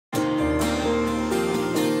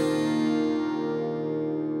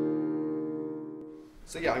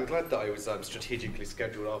So yeah, I'm glad that I was strategically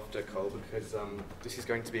scheduled after Cole, because this is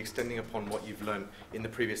going to be extending upon what you've learned in the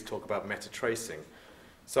previous talk about meta tracing.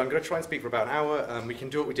 So I'm going to try and speak for about an hour. We can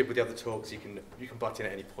do what we did with the other talks. You can butt in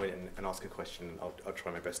at any point and ask a question, and I'll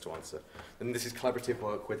try my best to answer. And this is collaborative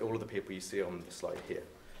work with all of the people you see on the slide here.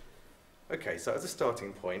 Okay, so as a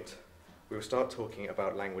starting point, we will start talking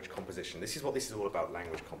about language composition. This is what this is all about,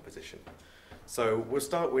 language composition. So we'll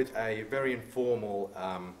start with a very informal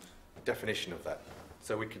definition of that.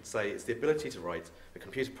 So we could say it's the ability to write a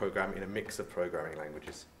computer program in a mix of programming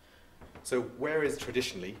languages. So whereas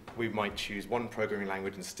traditionally we might choose one programming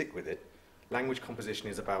language and stick with it, language composition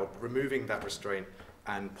is about removing that restraint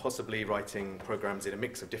and possibly writing programs in a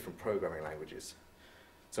mix of different programming languages.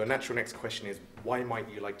 So a natural next question is, why might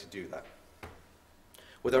you like to do that?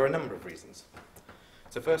 Well, there are a number of reasons.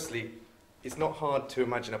 So firstly, it's not hard to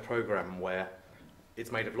imagine a program where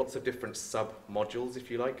it's made of lots of different sub-modules, if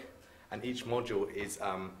you like, and each module is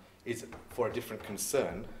for a different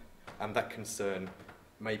concern, and that concern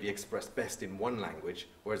may be expressed best in one language,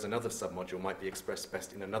 whereas another sub-module might be expressed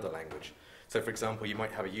best in another language. So for example, you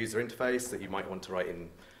might have a user interface that you might want to write in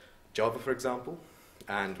Java, for example,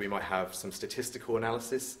 and we might have some statistical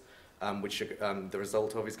analysis, which the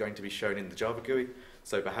result of is going to be shown in the Java GUI.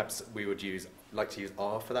 So perhaps we would like to use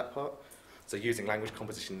R for that part. So using language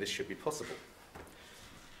composition, this should be possible.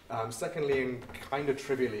 Secondly, and kind of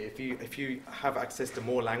trivially, if you have access to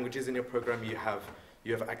more languages in your program, you have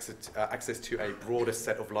access to a broader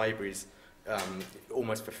set of libraries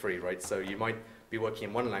almost for free, right? So you might be working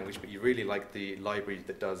in one language, but you really like the library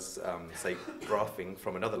that does, say, graphing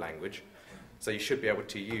from another language. So you should be able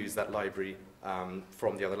to use that library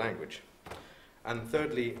from the other language. And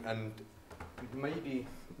thirdly, and maybe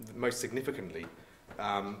most significantly,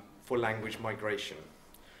 for language migration.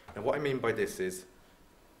 Now what I mean by this is,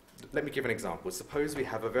 let me give an example. Suppose we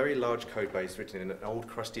have a very large code base written in an old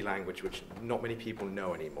crusty language which not many people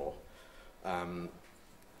know anymore.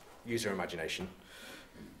 Use your imagination.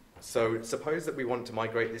 So suppose that we want to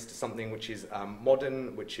migrate this to something which is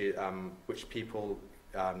modern, which people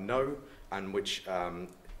know, and which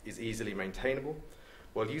is easily maintainable.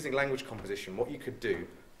 Well, using language composition, what you could do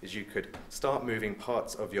is you could start moving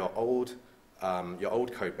parts of your old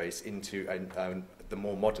code base into the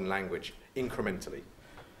more modern language incrementally.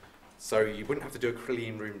 So you wouldn't have to do a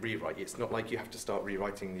clean room rewrite. It's not like you have to start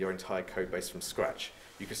rewriting your entire code base from scratch.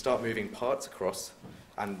 You can start moving parts across,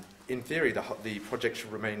 and in theory, the project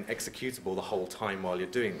should remain executable the whole time while you're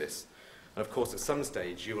doing this. And of course, at some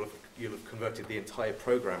stage, you'll have converted the entire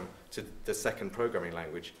program to the second programming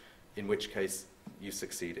language, in which case you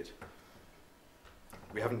succeeded.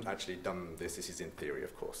 We haven't actually done this. This is in theory,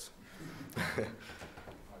 of course.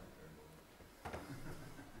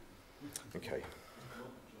 Okay.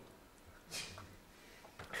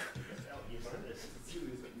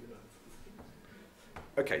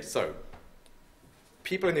 Okay, so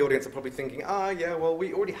people in the audience are probably thinking, yeah, well,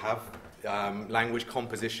 we already have language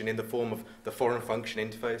composition in the form of the foreign function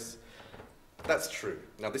interface. That's true.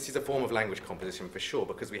 Now, this is a form of language composition for sure,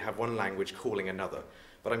 because we have one language calling another.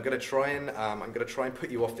 But I'm going to try and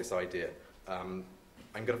put you off this idea. I'm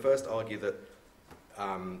going to first argue that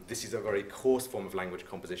this is a very coarse form of language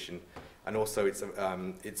composition, and also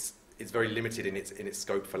it's very limited in its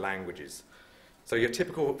scope for languages. So your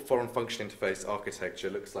typical foreign function interface architecture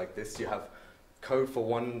looks like this. You have code for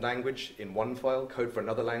one language in one file, code for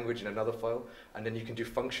another language in another file, and then you can do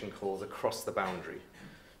function calls across the boundary.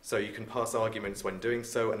 So you can pass arguments when doing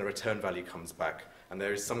so, and a return value comes back. And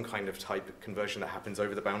there is some kind of type conversion that happens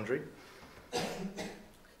over the boundary.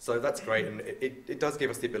 So that's great, and it does give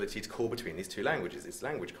us the ability to call between these two languages. It's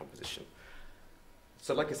language composition.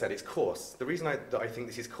 So like I said, it's coarse. The reason that I think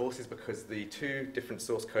this is coarse is because the two different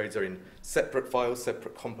source codes are in separate files,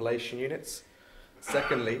 separate compilation units.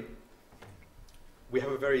 Secondly, we have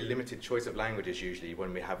a very limited choice of languages usually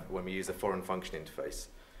when we use a foreign function interface.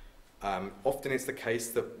 Often it's the case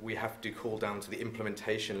that we have to call down to the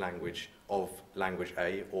implementation language of language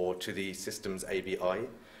A or to the system's ABI,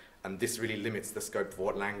 and this really limits the scope of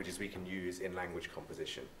what languages we can use in language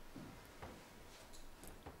composition.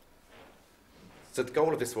 So the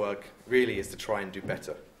goal of this work really is to try and do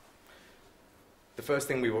better. The first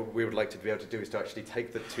thing we would like to be able to do is to actually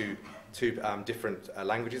take the two different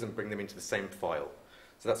languages and bring them into the same file.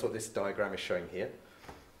 So that's what this diagram is showing here.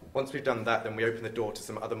 Once we've done that, then we open the door to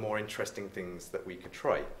some other more interesting things that we could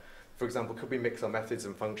try. For example, could we mix our methods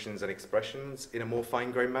and functions and expressions in a more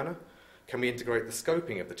fine-grained manner? Can we integrate the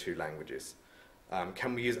scoping of the two languages?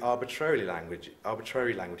 Can we use arbitrary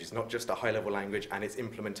languages, not just a high-level language and its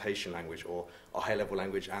implementation language, or a high-level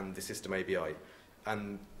language and the system ABI?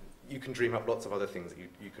 And you can dream up lots of other things that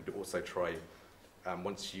you could also try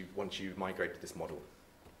once you migrate to this model.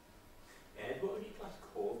 What would you class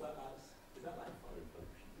Corba as? Is that like foreign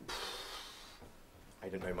function? I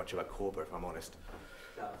don't know much about Corba, if I'm honest.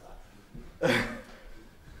 That was that.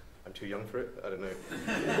 I'm too young for it. I don't know.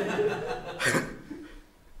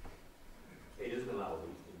 It doesn't allow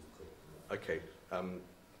these things to talk. Okay.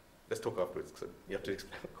 Let's talk afterwards, because you have to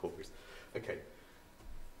explain what Corba is. Okay.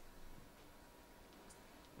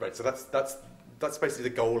 Right, so that's basically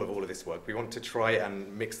the goal of all of this work. We want to try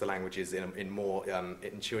and mix the languages in more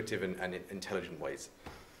intuitive and intelligent ways.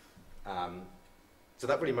 So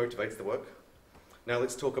that really motivates the work. Now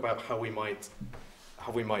let's talk about how we might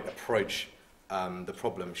approach the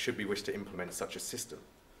problem should we wish to implement such a system.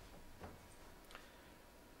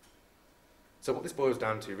 So what this boils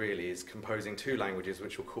down to really is composing two languages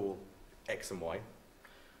which we'll call X and Y,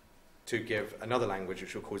 to give another language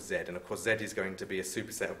which we'll call Z, and of course Z is going to be a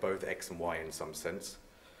superset of both X and Y in some sense.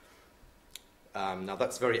 Now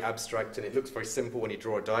that's very abstract and it looks very simple when you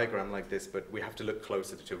draw a diagram like this, but we have to look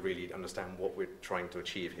closer to really understand what we're trying to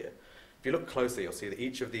achieve here. If you look closely, you'll see that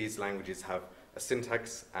each of these languages have a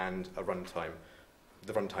syntax and a runtime,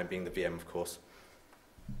 the runtime being the VM, of course.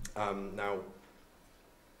 Now,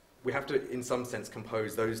 we have to, in some sense,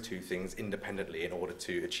 compose those two things independently in order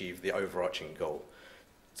to achieve the overarching goal.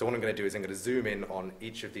 So what I'm going to do is I'm going to zoom in on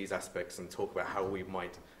each of these aspects and talk about how we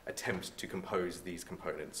might attempt to compose these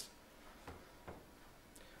components.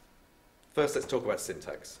 First, let's talk about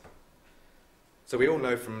syntax. So we all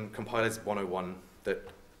know from Compilers 101 that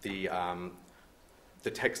the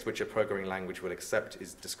text which a programming language will accept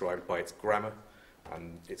is described by its grammar,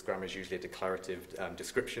 and its grammar is usually a declarative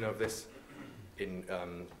description of this.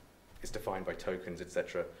 It's defined by tokens,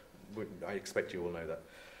 etc. I expect you all know that.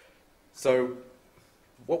 So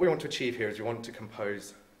what we want to achieve here is we want to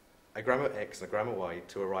compose a grammar X and a grammar Y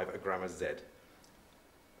to arrive at a grammar Z.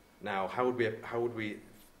 Now, how would we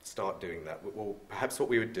start doing that? Well, perhaps what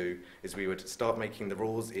we would do is we would start making the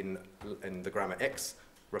rules in the grammar X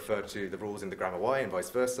refer to the rules in the grammar Y and vice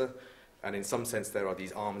versa, and in some sense there are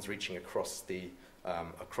these arms reaching across the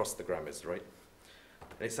grammars, right?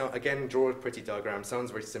 And it's, again, draw a pretty diagram.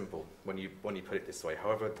 Sounds very simple when you put it this way.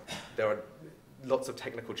 However, there are lots of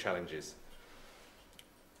technical challenges.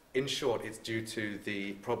 In short, it's due to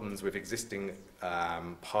the problems with existing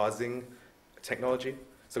parsing technology.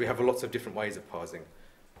 So we have lots of different ways of parsing.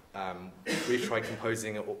 We've tried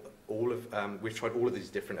composing we've tried all of these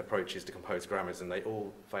different approaches to compose grammars, and they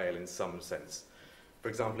all fail in some sense. For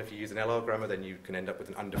example, if you use an LR grammar, then you can end up with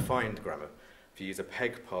an undefined grammar. If you use a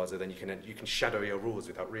PEG parser, then you can shadow your rules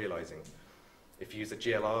without realizing. If you use a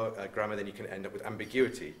GLR grammar, then you can end up with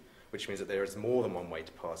ambiguity, which means that there is more than one way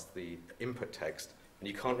to parse the input text, and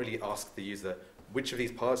you can't really ask the user, which of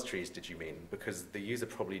these parse trees did you mean? Because the user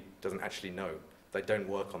probably doesn't actually know. They don't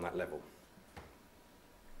work on that level.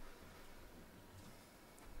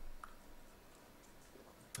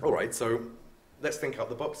 All right, so let's think out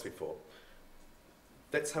the box before.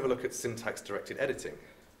 Let's have a look at syntax-directed editing.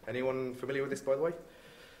 Anyone familiar with this, by the way?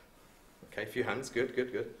 Okay, a few hands. Good,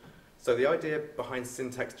 good, good. So the idea behind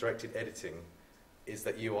syntax-directed editing is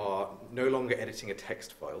that you are no longer editing a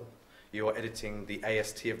text file. You are editing the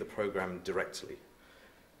AST of the program directly.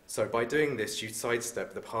 So by doing this, you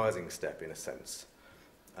sidestep the parsing step, in a sense.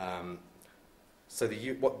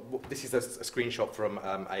 This is a screenshot from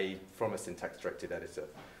a syntax-directed editor.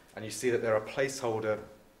 And you see that there are placeholder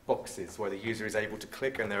boxes where the user is able to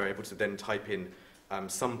click and they're able to then type in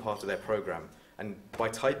some part of their program. And by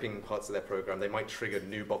typing parts of their program, they might trigger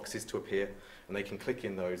new boxes to appear, and they can click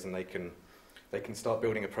in those and they can start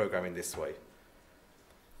building a program in this way.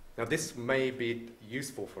 Now this may be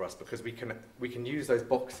useful for us because we can use those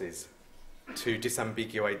boxes to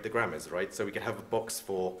disambiguate the grammars, right? So we can have a box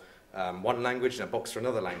for one language and a box for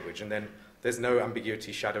another language, and then there's no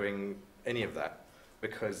ambiguity shadowing any of that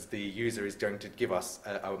because the user is going to give us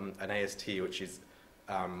an AST which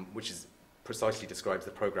precisely describes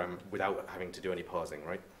the program without having to do any parsing,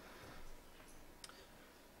 right?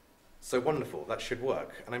 So wonderful, that should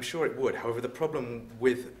work, and I'm sure it would. However, the problem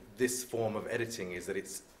with this form of editing is that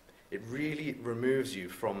it really removes you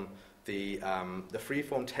from the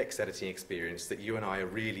free-form text editing experience that you and I are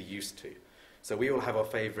really used to. So we all have our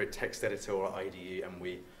favorite text editor or IDE, and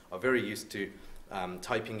we are very used to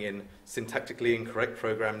typing in syntactically incorrect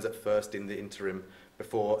programs at first in the interim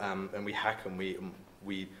before, and we hack and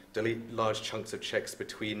we delete large chunks of checks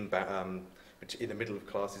between in the middle of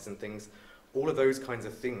classes and things. All of those kinds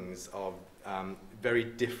of things are very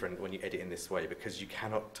different when you edit in this way because you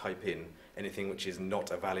cannot type in anything which is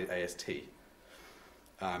not a valid AST.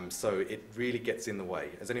 So it really gets in the way.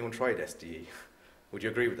 Has anyone tried SDE? Would you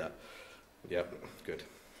agree with that? Yeah, good.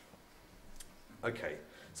 Okay,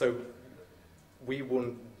 so we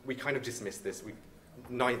kind of dismiss this.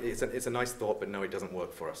 It's a nice thought, but no, it doesn't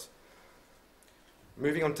work for us.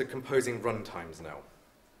 Moving on to composing runtimes now.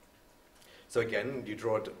 So again, you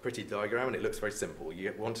draw a pretty diagram and it looks very simple.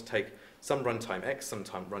 You want to take some runtime X, some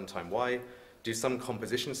runtime Y, do some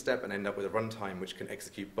composition step and end up with a runtime which can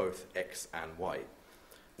execute both X and Y.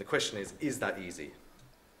 The question is that easy?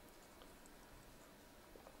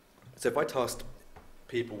 So if I tasked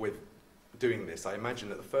people with doing this, I imagine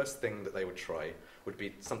that the first thing that they would try would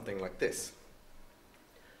be something like this.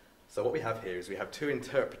 So what we have here is we have two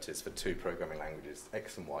interpreters for two programming languages,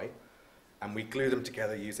 X and Y, and we glue them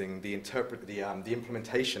together using the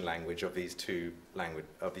implementation language of these two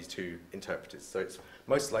interpreters. So it's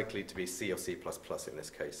most likely to be C or C++ in this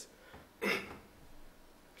case.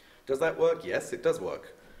 Does that work? Yes, it does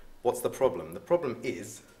work. What's the problem? The problem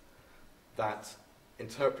is that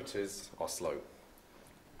interpreters are slow.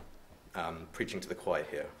 Preaching to the choir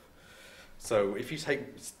here. So if you take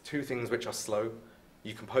two things which are slow,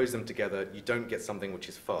 you compose them together, you don't get something which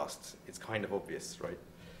is fast. It's kind of obvious, right?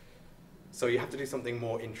 So you have to do something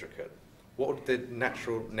more intricate. What would the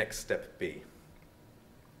natural next step be?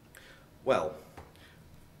 Well,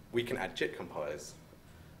 we can add JIT compilers.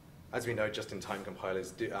 As we know, just-in-time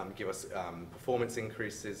compilers give us performance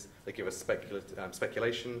increases, they give us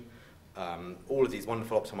speculation, all of these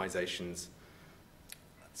wonderful optimizations.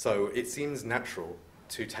 So it seems natural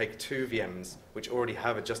to take two VMs which already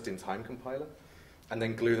have a just-in-time compiler and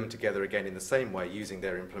then glue them together again in the same way using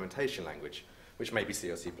their implementation language, which may be C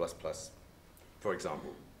or C++, for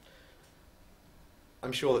example.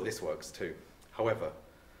 I'm sure that this works too. However,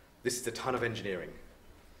 this is a ton of engineering.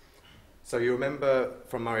 So you remember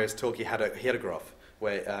from Mario's talk, he had a graph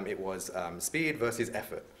where it was speed versus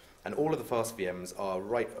effort. And all of the fast VMs are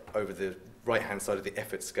right over the right-hand side of the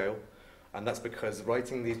effort scale. And that's because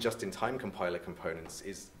writing these just-in-time compiler components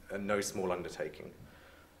is a no small undertaking.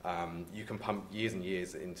 You can pump years and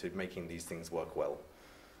years into making these things work well.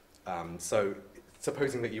 So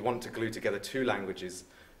supposing that you want to glue together two languages,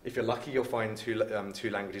 if you're lucky, you'll find two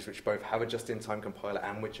languages which both have a just-in-time compiler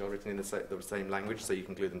and which are written in the same language, so you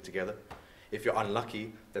can glue them together. If you're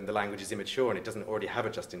unlucky, then the language is immature and it doesn't already have a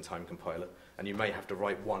just-in-time compiler, and you may have to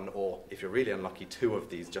write one or, if you're really unlucky, two of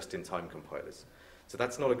these just-in-time compilers. So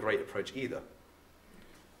that's not a great approach either.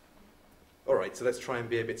 All right, so let's try and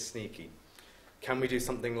be a bit sneaky. Can we do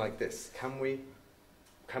something like this? Can we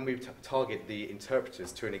target the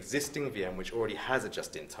interpreters to an existing VM which already has a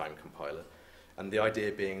just-in-time compiler? And the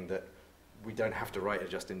idea being that we don't have to write a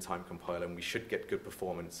just-in-time compiler and we should get good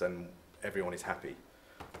performance and everyone is happy.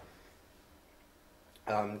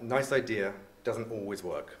 Nice idea, doesn't always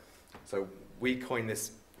work. So we coin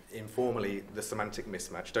this informally the semantic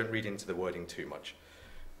mismatch. Don't read into the wording too much.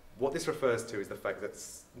 What this refers to is the fact that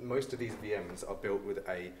most of these VMs are built with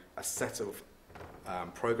a set of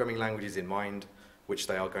programming languages in mind, which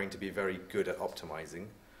they are going to be very good at optimizing.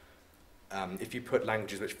 If you put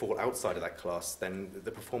languages which fall outside of that class, then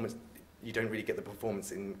the performance, you don't really get the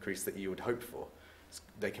performance increase that you would hope for.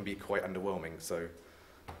 They can be quite underwhelming. So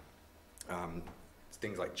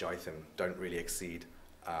things like Jython don't really exceed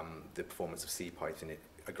the performance of CPython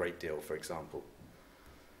a great deal, for example.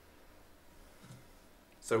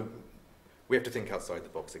 So we have to think outside the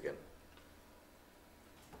box again.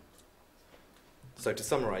 So to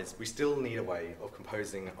summarize, we still need a way of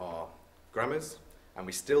composing our grammars, and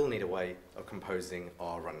we still need a way of composing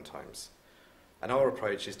our runtimes. And our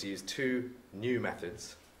approach is to use two new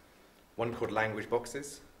methods, one called language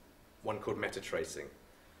boxes, one called meta tracing.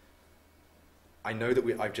 I know that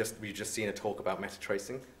we've just seen a talk about meta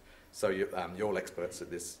tracing, so you're all experts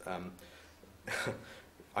at this.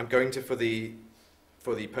 I'm going to, for the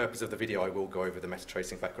purpose of the video, I will go over the meta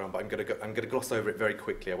tracing background, but I'm going to gloss over it very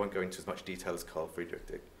quickly. I won't go into as much detail as Carl Friedrich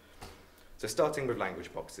did. So starting with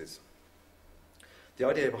language boxes. The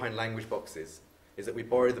idea behind language boxes is that we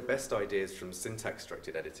borrow the best ideas from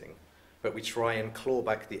syntax-structured editing, but we try and claw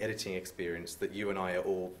back the editing experience that you and I are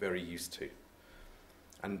all very used to.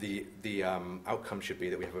 And the outcome should be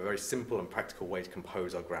that we have a very simple and practical way to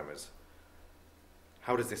compose our grammars.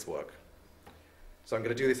 How does this work? So I'm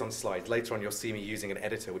going to do this on slides. Later on, you'll see me using an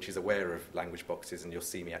editor which is aware of language boxes, and you'll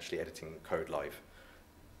see me actually editing code live.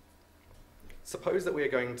 Suppose that we are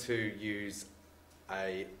going to use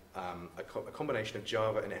a combination of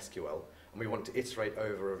Java and SQL, and we want to iterate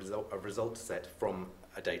over a result set from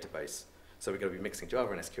a database. So we're going to be mixing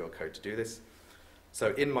Java and SQL code to do this.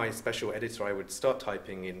 So in my special editor, I would start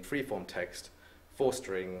typing in freeform text,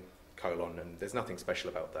 4-string, colon, and there's nothing special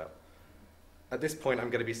about that. At this point, I'm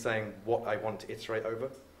going to be saying what I want to iterate over.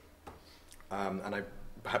 And I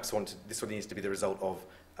perhaps this one needs to be the result of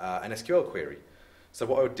an SQL query. So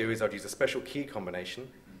what I would do is I'd use a special key combination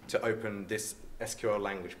to open this SQL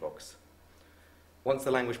language box. Once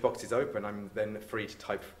the language box is open, I'm then free to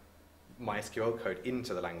type my SQL code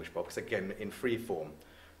into the language box, again in free form.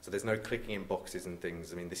 So there's no clicking in boxes and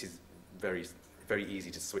things. I mean, this is very, very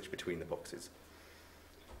easy to switch between the boxes.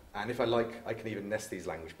 And if I like, I can even nest these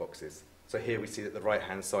language boxes. So here we see that the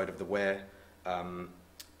right-hand side of the where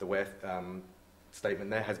statement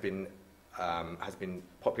there has been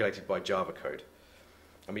populated by Java code.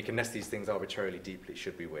 And we can nest these things arbitrarily deeply,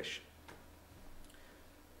 should we wish.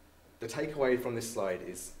 The takeaway from this slide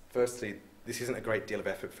is, firstly, this isn't a great deal of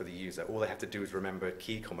effort for the user. All they have to do is remember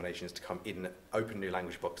key combinations to come in, open new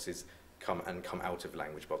language boxes, come out of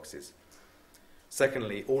language boxes.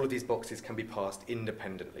 Secondly, all of these boxes can be parsed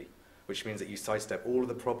independently, which means that you sidestep all of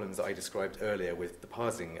the problems that I described earlier with the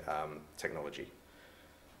parsing technology.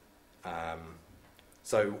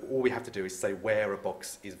 So all we have to do is say where a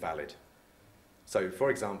box is valid. So, for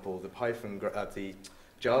example, the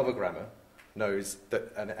Java grammar knows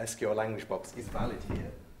that an SQL language box is valid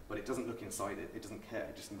here, but it doesn't look inside it. It doesn't care.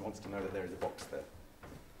 It just wants to know that there is a box there.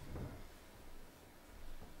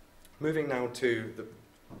 Moving now to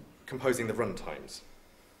composing the runtimes.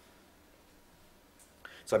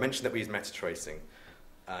 So I mentioned that we use meta tracing.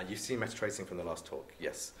 You've seen meta tracing from the last talk,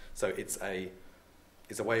 yes. So it's a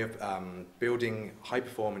way of building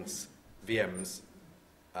high-performance VMs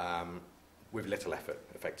with little effort,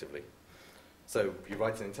 effectively. So you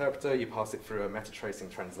write an interpreter, you pass it through a meta tracing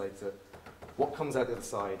translator. What comes out the other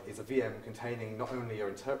side is a VM containing not only your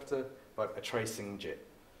interpreter, but a tracing JIT.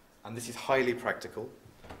 And this is highly practical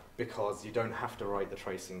because you don't have to write the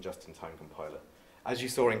tracing just-in-time compiler. As you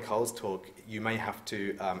saw in Carl's talk, you may have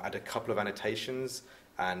to add a couple of annotations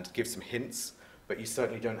and give some hints, but you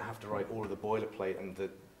certainly don't have to write all of the boilerplate and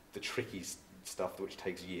the tricky stuff which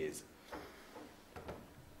takes years.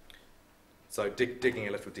 So digging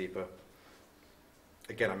a little deeper.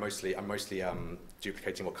 Again, I'm mostly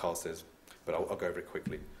duplicating what Carl says, but I'll go over it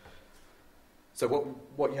quickly. So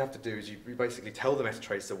what you have to do is you basically tell the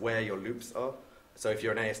metatracer where your loops are. So if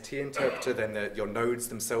you're an AST interpreter, then your nodes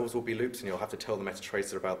themselves will be loops, and you'll have to tell the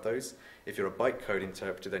metatracer about those. If you're a bytecode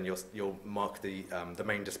interpreter, then you'll mark the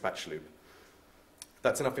main dispatch loop.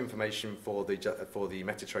 That's enough information for the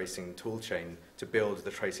metatracing toolchain to build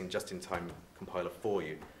the tracing just-in-time compiler for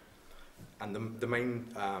you. And the main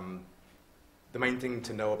thing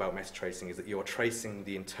to know about metatracing is that you're tracing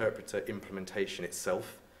the interpreter implementation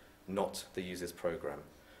itself, not the user's program.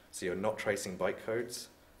 So you're not tracing bytecodes,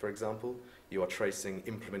 for example. You are tracing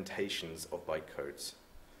implementations of bytecodes.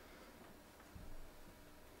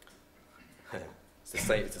 It's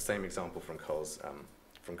the same example from Carl's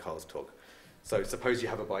talk. So suppose you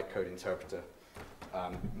have a bytecode interpreter.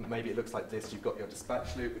 Maybe it looks like this. You've got your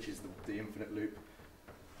dispatch loop, which is the infinite loop.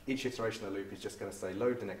 Each iteration of the loop is just going to say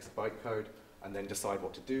load the next bytecode and then decide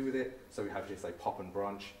what to do with it. So we have here, say, pop and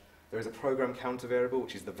branch. There is a program counter variable,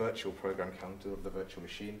 which is the virtual program counter of the virtual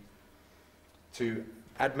machine. To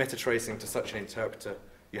add metatracing to such an interpreter,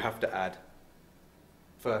 you have to add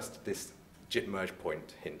first this JIT merge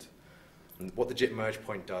point hint. And what the JIT merge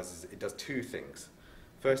point does is it does two things.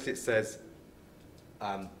 First, it says,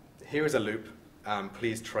 here is a loop.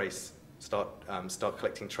 Please trace. Start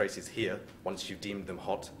collecting traces here once you've deemed them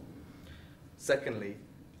hot. Secondly,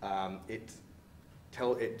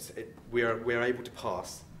 we are able to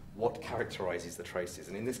pass what characterizes the traces,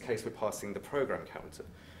 and in this case, we're passing the program counter.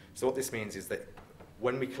 So what this means is that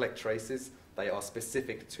when we collect traces, they are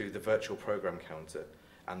specific to the virtual program counter,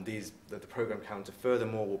 and the program counter,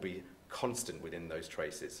 furthermore, will be constant within those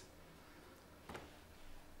traces.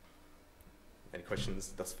 Any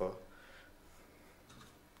questions thus far?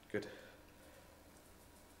 Good.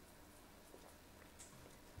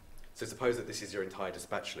 So suppose that this is your entire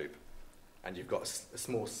dispatch loop, and you've got a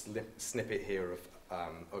small snippet here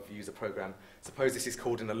of user program. Suppose this is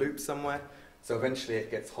called in a loop somewhere, so eventually it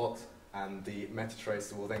gets hot, and the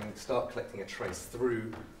metatracer will then start collecting a trace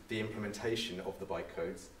through the implementation of the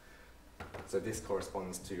bytecodes. So this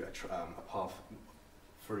corresponds to a path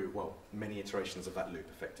through, well, many iterations of that loop,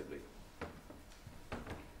 effectively.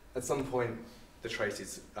 At some point, the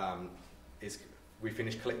trace we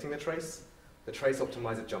finish collecting the trace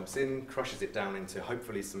optimizer jumps in, crushes it down into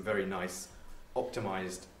hopefully some very nice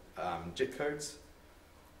optimized JIT codes,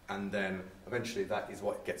 and then eventually that is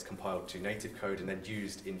what gets compiled to native code and then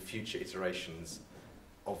used in future iterations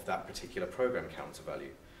of that particular program counter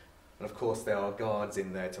value. And of course there are guards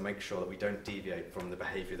in there to make sure that we don't deviate from the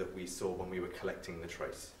behavior that we saw when we were collecting the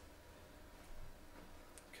trace.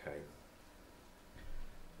 Okay.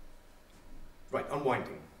 Right,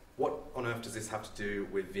 unwinding. What on earth does this have to do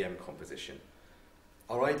with VM composition?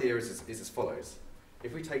 Our idea is as follows.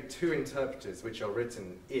 If we take two interpreters which are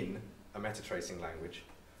written in a meta-tracing language,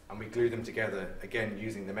 and we glue them together, again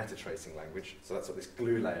using the meta-tracing language, so that's what this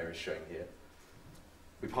glue layer is showing here,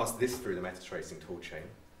 we pass this through the meta-tracing toolchain.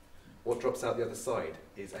 What drops out the other side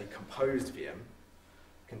is a composed VM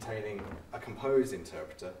containing a composed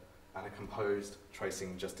interpreter and a composed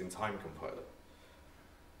tracing just-in-time compiler.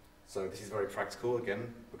 So this is very practical,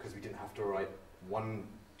 again, because we didn't have to write one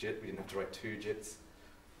JIT, we didn't have to write two JITs.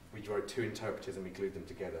 We wrote two interpreters and we glued them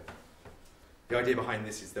together. The idea behind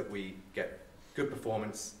this is that we get good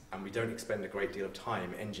performance and we don't expend a great deal of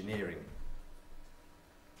time engineering.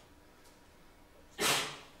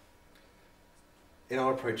 In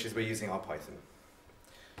our approaches, we're using RPython.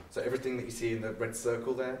 So everything that you see in the red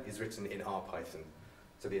circle there is written in RPython.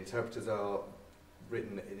 So the interpreters are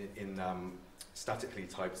written in statically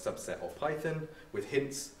typed subset of Python with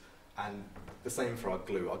hints, and the same for our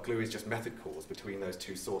glue. Our glue is just method calls between those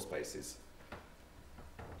two source bases.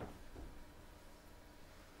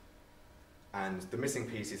 And the missing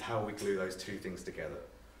piece is how we glue those two things together.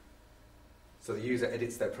 So the user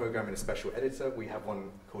edits their program in a special editor. We have one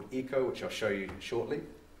called eco, which I'll show you shortly.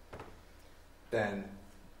 Then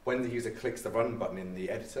when the user clicks the run button in the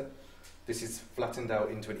editor, this is flattened out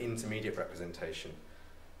into an intermediate representation.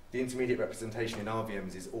 The intermediate representation in our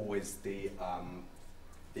VMs is always the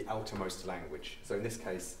outermost language. So in this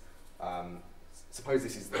case, suppose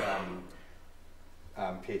this is the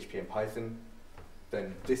PHP and Python,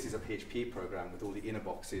 then this is a PHP program with all the inner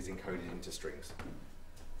boxes encoded into strings.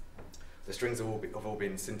 The strings have all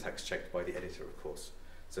been syntax checked by the editor, of course,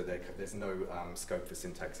 so there's no scope for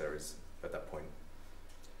syntax errors at that point.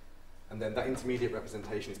 And then that intermediate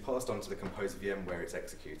representation is passed on to the composed VM where it's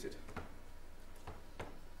executed.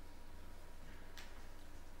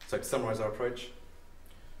 So to summarize our approach,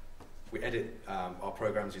 we edit our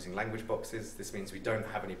programs using language boxes. This means we don't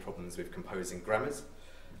have any problems with composing grammars,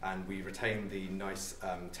 and we retain the nice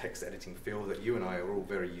text editing feel that you and I are all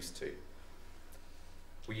very used to.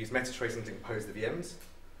 We use meta-tracing to compose the VMs.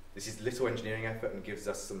 This is little engineering effort and gives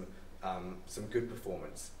us some good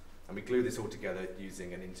performance. And we glue this all together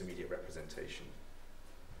using an intermediate representation.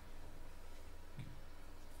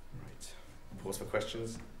 Right. Pause for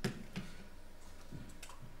questions.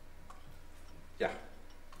 Yeah.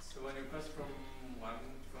 So when you pass from one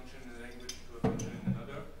function in a language to a function in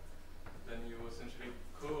another, then you essentially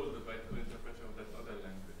call the bytecode interpreter of that other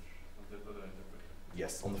language, of that other interpreter.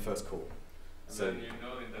 Yes, on the first call. And So then you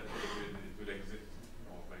know in that case it will exit,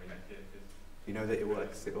 or very likely it is. you know that it will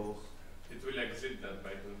exit all. It will exit that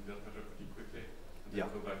bytecode interpreter pretty quickly, and Yeah.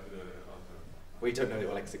 then go back to the other. Well, you don't know that it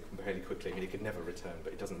will exit fairly quickly. I mean, it could never return,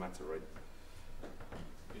 but it doesn't matter, right?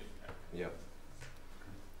 Yeah.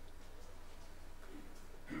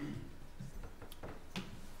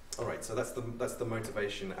 All right, so that's the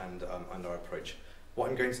motivation and our approach. What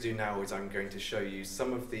I'm going to do now is I'm going to show you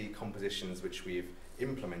some of the compositions which we've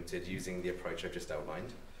implemented using the approach I've just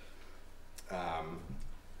outlined.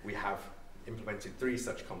 We have implemented 3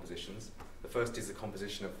 such compositions. The first is a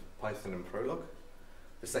composition of Python and Prolog.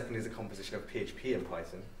 The second is a composition of PHP and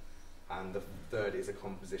Python. And the third is a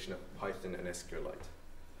composition of Python and SQLite.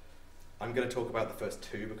 I'm going to talk about the first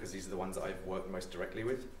 2 because these are the ones that I've worked most directly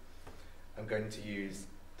with. I'm going to use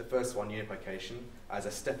the first one, unification, as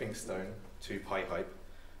a stepping stone to PyHype,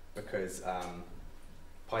 because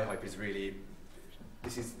PyHype is really,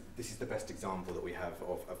 this is the best example that we have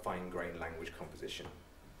of a fine-grained language composition.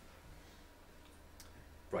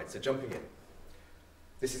 Right, so jumping in.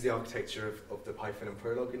 This is the architecture of the Python and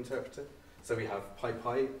Prolog interpreter. So we have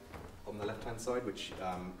PyPy on the left-hand side, which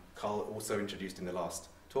Carl also introduced in the last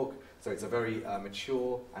talk. So it's a very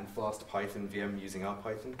mature and fast Python VM using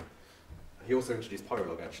RPython. He also introduced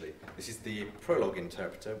Prolog, actually. This is the Prolog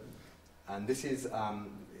interpreter, and this is,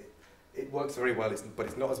 it works very well, but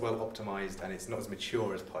it's not as well optimized and it's not as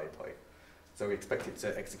mature as PyPy. So we expect it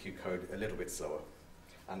to execute code a little bit slower.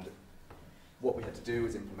 And what we had to do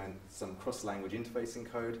was implement some cross-language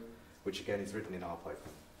interfacing code, which again is written in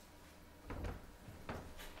RPython.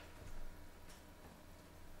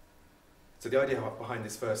 So the idea behind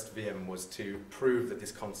this first VM was to prove that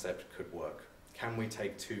this concept could work. Can we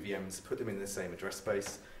take 2 VMs, put them in the same address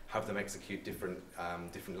space, have them execute different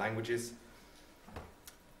languages?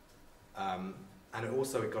 And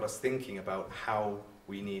it got us thinking about how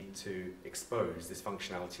we need to expose this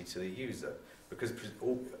functionality to the user, because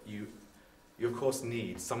you of course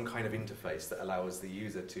need some kind of interface that allows the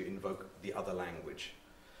user to invoke the other language.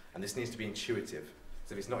 And this needs to be intuitive.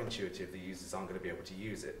 So if it's not intuitive, the users aren't going to be able to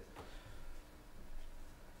use it.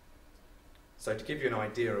 So to give you an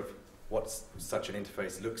idea of what such an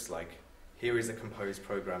interface looks like, here is a composed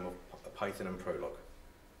program of Python and Prolog.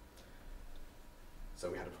 So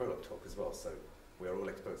we had a Prolog talk as well, so we are all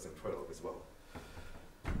experts in Prolog as well.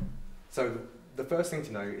 So the first thing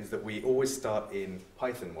to know is that we always start in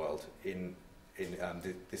Python world in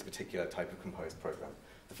this particular type of composed program.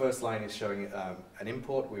 The first line is showing an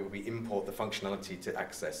import. We import the functionality to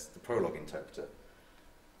access the Prolog interpreter.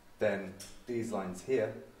 Then these lines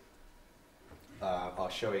here are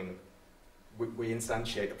showing, we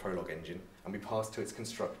instantiate a Prolog engine and we pass to its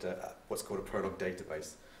constructor what's called a Prolog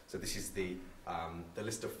database. So this is the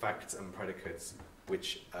list of facts and predicates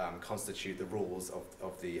which constitute the rules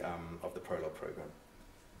of the Prolog program.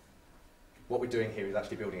 What we're doing here is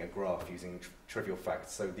actually building a graph using trivial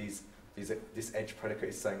facts. So this edge predicate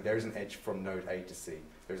is saying there is an edge from node A to C,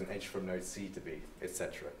 there's an edge from node C to B,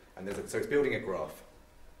 etc. And so it's building a graph.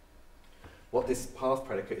 What this path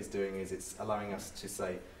predicate is doing is it's allowing us to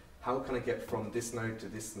say, how can I get from this node to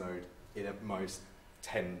this node in at most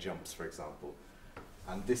 10 jumps, for example?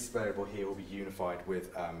 And this variable here will be unified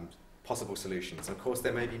with possible solutions. And of course,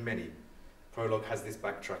 there may be many. Prolog has this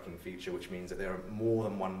backtracking feature, which means that there are more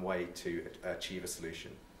than one way to achieve a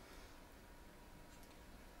solution.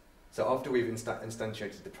 So after we've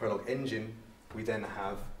instantiated the Prolog engine, we then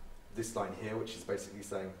have this line here, which is basically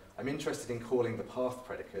saying, I'm interested in calling the path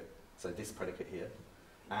predicate, so this predicate here,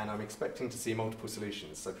 and I'm expecting to see multiple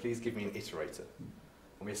solutions, so please give me an iterator.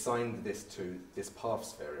 And we assign this to this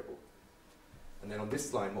paths variable. And then on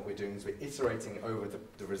this line, what we're doing is we're iterating over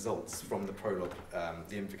the results from the Prolog,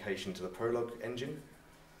 the invocation to the Prolog engine,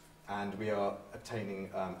 and we are obtaining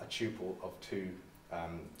a tuple of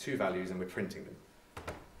two values, and we're printing them.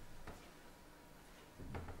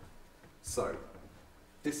 So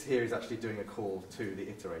this here is actually doing a call to the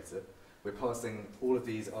iterator. We're passing all of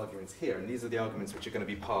these arguments here, and these are the arguments which are going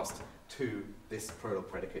to be passed to this Prolog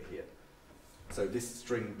predicate here. So this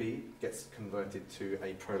string B gets converted to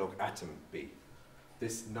a Prolog atom B.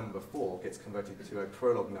 This number 4 gets converted to a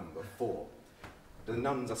Prolog number 4. The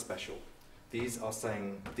nuns are special. These are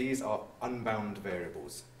saying these are unbound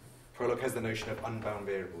variables. Prolog has the notion of unbound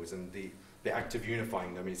variables, and the act of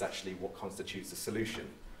unifying them is actually what constitutes a solution.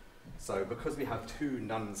 So because we have two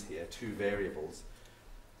nuns here, two variables,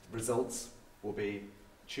 results will be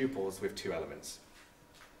tuples with two elements.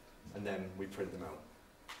 And then we print them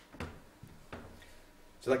out.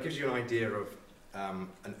 So that gives you an idea of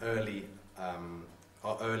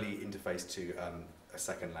our early interface to a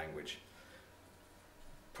second language.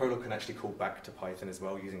 Prolog can actually call back to Python as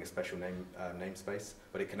well using a special namespace,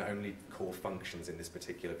 but it can only call functions in this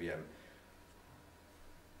particular VM.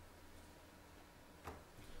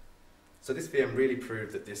 So this VM really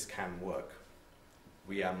proved that this can work.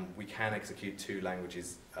 We can execute two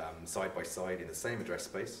languages side by side in the same address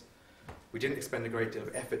space. We didn't expend a great deal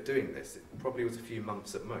of effort doing this. It probably was a few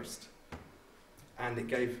months at most. And it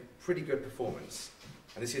gave pretty good performance.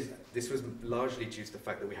 And this was largely due to the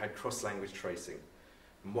fact that we had cross-language tracing.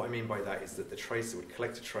 And what I mean by that is that the tracer would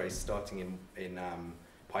collect a trace starting in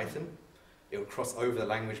Python. It would cross over the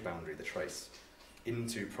language boundary, the trace,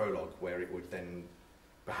 into Prolog, where it would then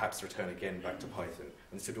perhaps return again back to Python.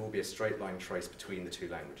 And this would all be a straight line trace between the two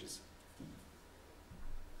languages.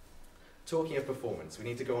 Talking of performance, we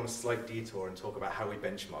need to go on a slight detour and talk about how we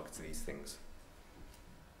benchmark to these things.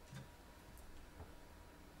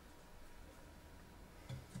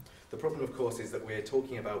 The problem, of course, is that we're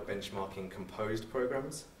talking about benchmarking composed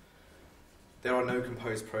programs. There are no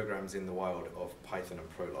composed programs in the wild of Python and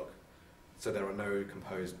Prolog. So there are no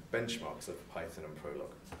composed benchmarks of Python and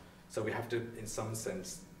Prolog. So we have to, in some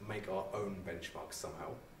sense, make our own benchmarks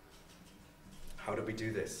somehow. How did we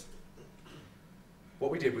do this? What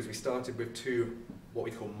we did was we started with two, what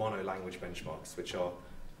we call mono-language benchmarks, which are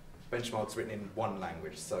benchmarks written in one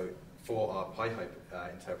language. So for our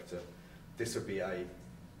PyHype interpreter, this would be a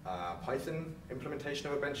Python implementation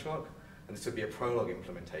of a benchmark, and this would be a Prolog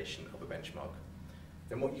implementation of a benchmark.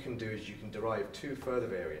 Then what you can do is you can derive two further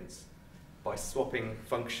variants by swapping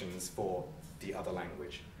functions for the other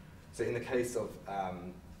language. So in the case of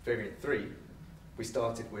variant 3, we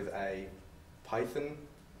started with a Python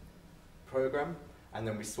program, and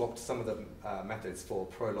then we swapped some of the methods for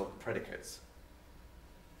Prolog predicates.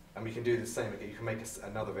 And we can do the same again. You can make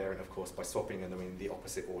another variant, of course, by swapping them in the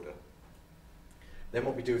opposite order. Then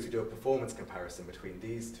what we do is we do a performance comparison between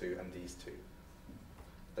these two and these two.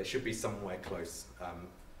 They should be somewhere close.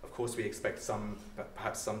 Of course, we expect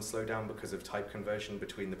perhaps some slowdown because of type conversion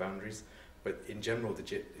between the boundaries, but in general, the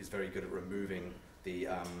JIT is very good at removing the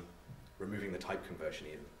type conversion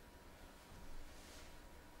even.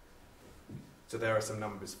 So there are some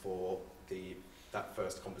numbers for that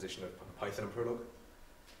first composition of Python and Prolog.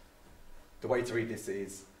 The way to read this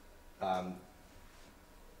is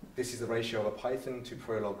the ratio of a Python to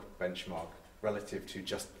Prolog benchmark relative to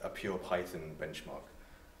just a pure Python benchmark.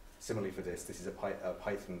 Similarly for this is a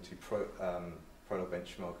Python to Prolog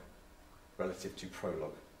benchmark relative to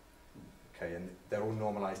Prolog. Okay, and they're all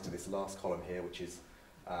normalized to this last column here, which is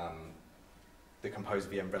the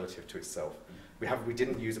composed VM relative to itself. We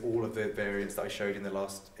didn't use all of the variants that I showed in the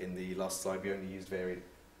last slide. We only used variant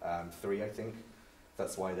 3, I think.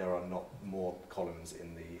 That's why there are not more columns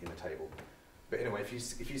in the table. But anyway, if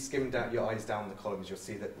you skim your eyes down the columns, you'll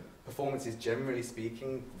see that performance is, generally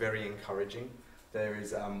speaking, very encouraging.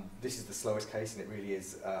 This is the slowest case, and it really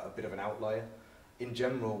is a bit of an outlier. In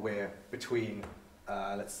general, we're between,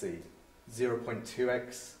 let's see,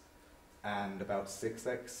 0.2x and about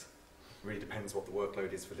 6x. Really depends what the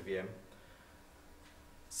workload is for the VM.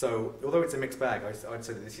 So, although it's a mixed bag, I'd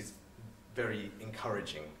say that this is very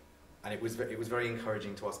encouraging. And it was very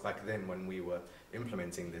encouraging to us back then when we were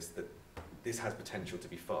implementing this, that this has potential to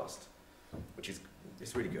be fast, which is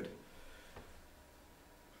really good.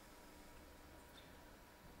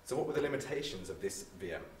 So what were the limitations of this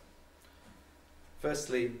VM?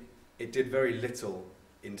 Firstly, it did very little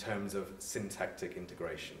in terms of syntactic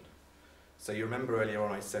integration. So you remember earlier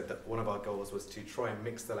on I said that one of our goals was to try and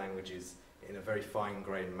mix the languages in a very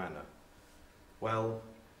fine-grained manner. Well,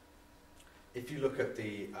 if you look at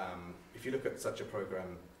such a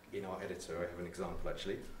program in our editor, I have an example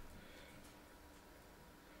actually.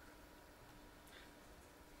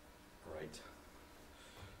 Right.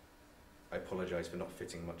 I apologize for not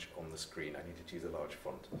fitting much on the screen. I needed to use a large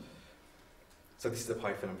font. So this is a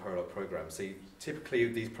Python and Prolog program. So typically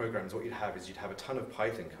these programs, what you'd have is you'd have a ton of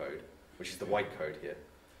Python code, which is the white code here,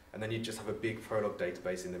 and then you'd just have a big Prolog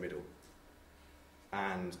database in the middle.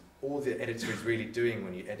 And all the editor is really doing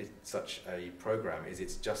when you edit such a program is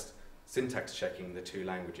it's just syntax checking the two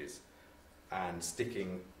languages and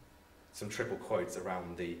sticking some triple quotes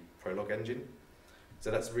around the Prolog engine. So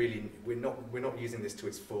that's really, we're not using this to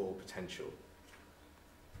its full potential.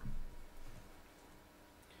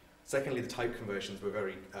 Secondly, the type conversions were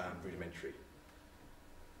very rudimentary.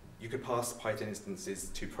 You could pass Python instances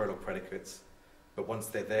to Prolog predicates, but once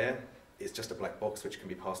they're there, it's just a black box which can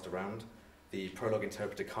be passed around. The Prolog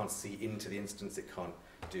interpreter can't see into the instance, it can't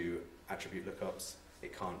do attribute lookups,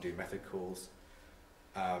 it can't do method calls.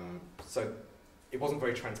 So it wasn't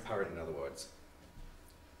very transparent, in other words.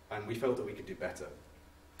 And we felt that we could do better.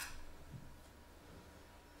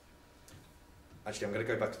 Actually, I'm going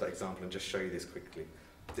to go back to that example and just show you this quickly.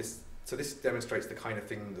 So this demonstrates the kind of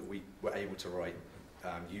thing that we were able to write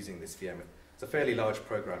using this VM. It's a fairly large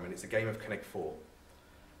program, and it's a game of Connect 4.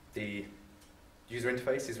 The user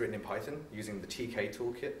interface is written in Python using the TK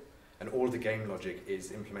toolkit, and all of the game logic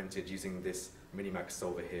is implemented using this Minimax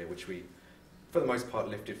solver here, which we, for the most part,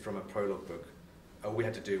 lifted from a Prolog book. All we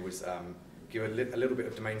had to do was give a little bit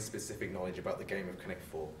of domain-specific knowledge about the game of Connect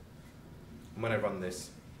 4. And when I run this,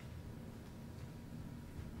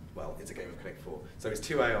 well, it's a game of Connect 4. So it's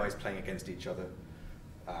two AIs playing against each other.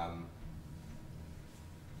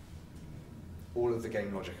 All of the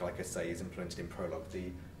game logic, like I say, is implemented in Prolog.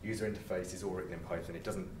 The user interface is all written in Python. It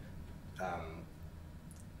doesn't.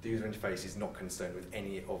 The user interface is not concerned with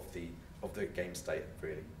any of the game state,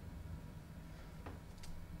 really.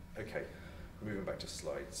 Okay, moving back to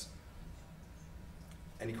slides.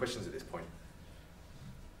 Any questions at this point?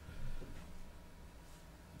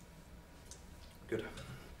 Good.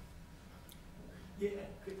 Yeah,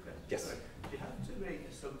 quick question. Yes. Do you have to make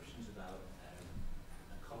assumptions about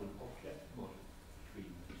a common object model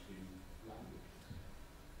between the two languages?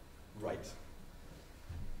 Right.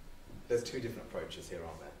 There's two different approaches here,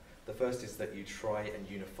 aren't there? The first is that you try and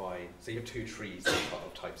unify, so you have two trees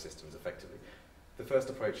of type systems, effectively. The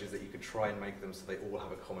first approach is that you could try and make them so they all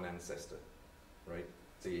have a common ancestor, right?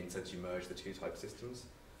 So in a sense, you merge the two type systems.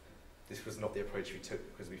 This was not the approach we took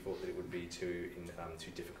because we thought that it would be too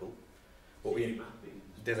difficult.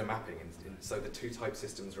 There's a mapping, so the two type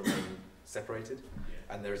systems remain separated,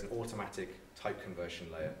 and there is an automatic type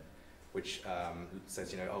conversion layer, which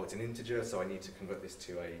says, oh, it's an integer, so I need to convert this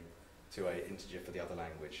to a integer for the other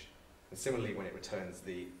language. And similarly, when it returns,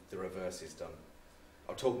 the reverse is done.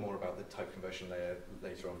 I'll talk more about the type conversion layer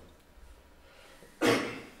later on.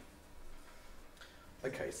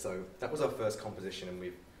 Okay, so that was our first composition,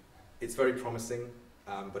 and it's very promising,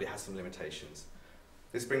 but it has some limitations.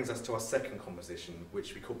 This brings us to our second composition,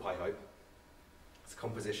 which we call PyHype. It's a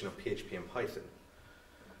composition of PHP and Python.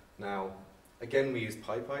 Now, again, we use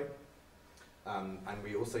PyPy, and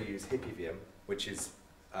we also use HippieVM, which is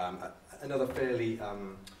another fairly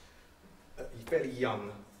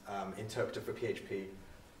young interpreter for PHP,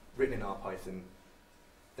 written in RPython.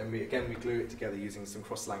 Then we glue it together using some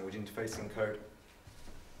cross-language interfacing code.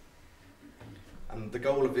 And the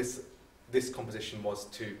goal of this this composition was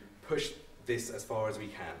to push this as far as we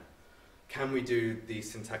can. Can we do the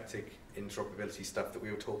syntactic interoperability stuff that we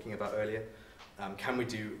were talking about earlier? Can we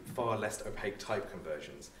do far less opaque type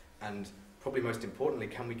conversions? And probably most importantly,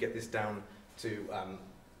 can we get this down to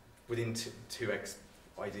within 2x,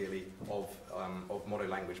 ideally, of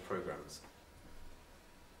monolanguage programs?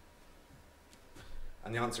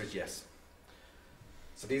 And the answer is yes.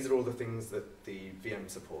 So these are all the things that the VM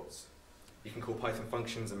supports. You can call Python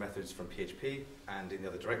functions and methods from PHP and in the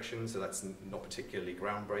other direction, so that's not particularly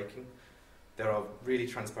groundbreaking. There are really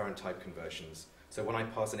transparent type conversions. So when I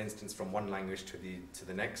pass an instance from one language to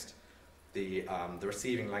the next, the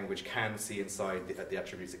receiving language can see inside the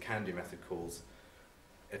attributes, it can do method calls,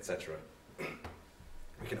 etc.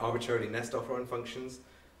 We can arbitrarily nest our foreign functions.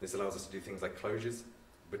 This allows us to do things like closures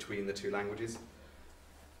between the two languages.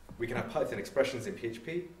 We can have Python expressions in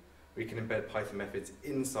PHP. We can embed Python methods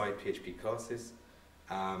inside PHP classes.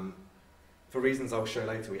 For reasons I'll show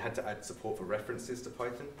later, we had to add support for references to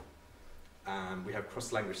Python. We have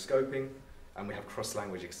cross-language scoping, and we have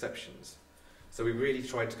cross-language exceptions. So we really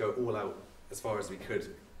tried to go all out as far as we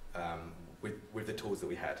could with the tools that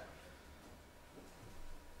we had.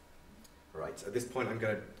 Right, at this point I'm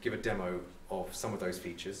going to give a demo of some of those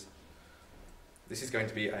features. This is going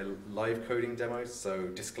to be a live coding demo, so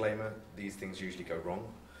disclaimer, these things usually go wrong.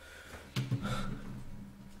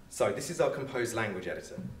 So this is our composed language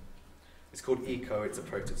editor. It's called Eco, it's a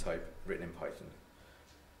prototype written in Python.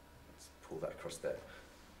 Let's pull that across there.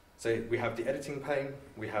 So we have the editing pane,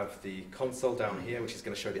 we have the console down here, which is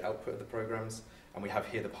going to show the output of the programs, and we have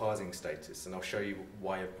here the parsing status, and I'll show you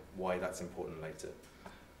why that's important later.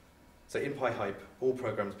 So in PyHype, all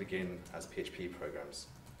programs begin as PHP programs.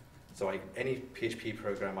 So any PHP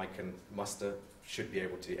program I can muster should be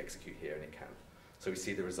able to execute here, and it can. So we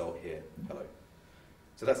see the result here, hello.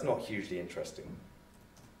 So that's not hugely interesting.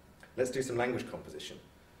 Let's do some language composition.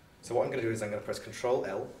 So what I'm going to do is I'm going to press Control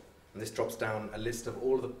L, and this drops down a list of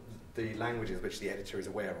all of the languages which the editor is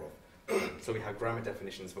aware of. So we have grammar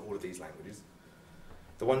definitions for all of these languages.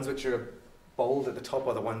 The ones which are bold at the top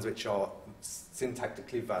are the ones which are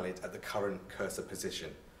syntactically valid at the current cursor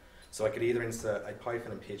position. So I could either insert a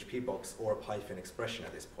Python and PHP box or a Python expression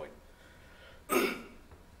at this point.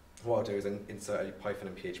 What I'll do is insert a Python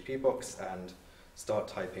and PHP box and start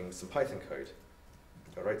typing some Python code.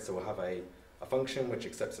 All right, so we'll have a function which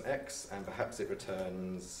accepts an x, and perhaps it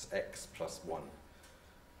returns x plus 1.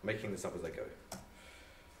 Making this up as I go.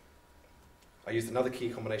 I used another key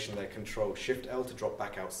combination there, Control-Shift-L, to drop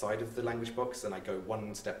back outside of the language box, and I go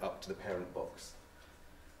one step up to the parent box.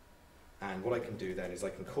 And what I can do then is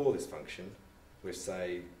I can call this function with,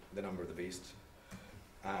 say, the number of the beast,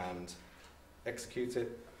 and execute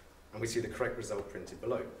it, and we see the correct result printed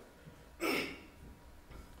below.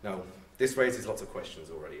 Now, this raises lots of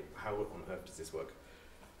questions already. How on earth does this work?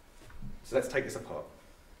 So let's take this apart.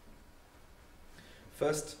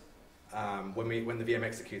 First, when the VM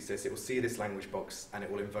executes this, it will see this language box, and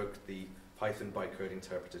it will invoke the Python bytecode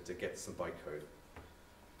interpreter to get some bytecode.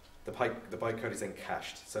 The bytecode is then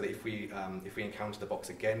cached, so that if we encounter the box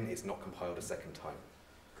again, it's not compiled a second time.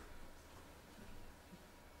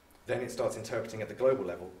 Then it starts interpreting at the global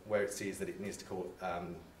level, where it sees that it needs to call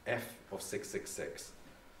f of 666.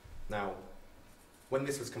 Now, when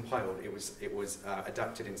this was compiled, it was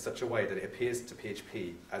adapted in such a way that it appears to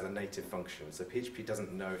PHP as a native function. So PHP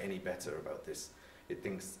doesn't know any better about this. It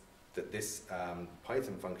thinks that this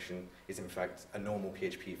Python function is in fact a normal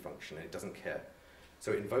PHP function, and it doesn't care.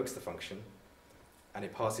 So it invokes the function, and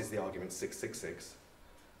it passes the argument 666.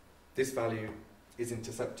 This value is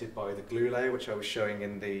intercepted by the glue layer, which I was showing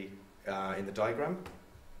in the diagram.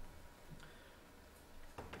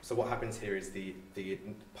 So what happens here is the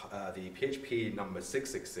PHP number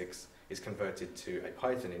 666 is converted to a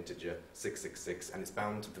Python integer 666, and it's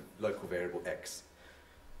bound to the local variable x.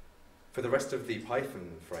 For the rest of the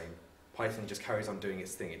Python frame, Python just carries on doing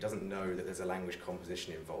its thing. It doesn't know that there's a language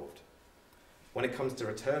composition involved. When it comes to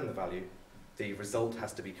return the value, the result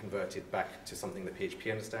has to be converted back to something that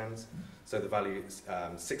PHP understands. So the value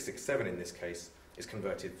 667 in this case is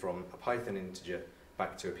converted from a Python integer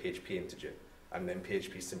back to a PHP integer, and then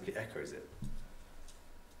PHP simply echoes it.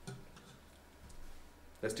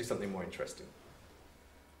 Let's do something more interesting.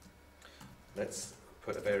 Let's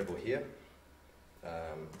put a variable here,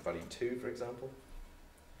 value 2 for example,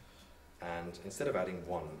 and instead of adding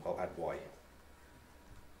 1, I'll add y.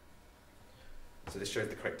 So this shows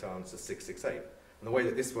the correct answer, 668. And the way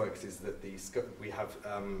that this works is that we have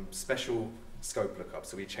special scope lookups.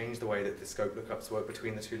 So we change the way that the scope lookups work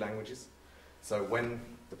between the two languages. So when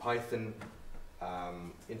the Python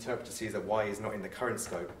interpreter sees that y is not in the current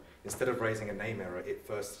scope, instead of raising a name error, it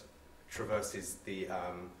first traverses it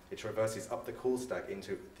traverses up the call stack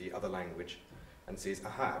into the other language and sees,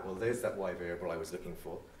 aha, well there's that y variable I was looking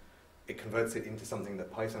for. It converts it into something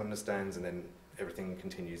that Python understands, and then everything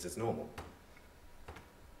continues as normal.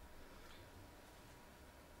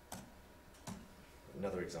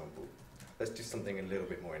 Another example. Let's do something a little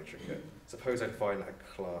bit more intricate. Suppose I define a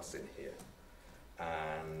class in here,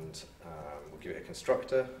 and we'll give it a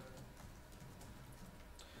constructor.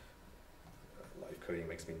 Live coding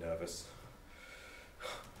makes me nervous.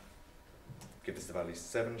 Give this the value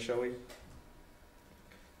 7, shall we?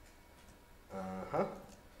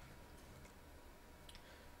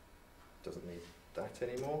 Doesn't need that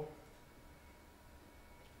anymore.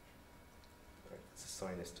 Right, let's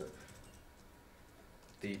assign this to.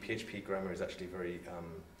 The PHP grammar is actually very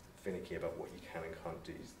finicky about what you can and can't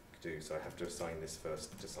do, so I have to assign this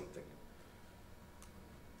first to something.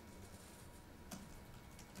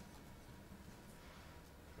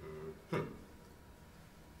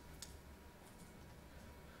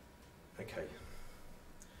 Okay.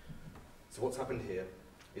 So what's happened here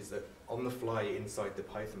is that on the fly inside the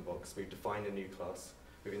Python box, we've defined a new class,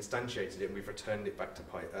 we've instantiated it, and we've returned it back to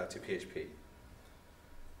PHP.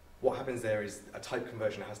 What happens there is a type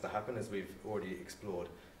conversion has to happen, as we've already explored,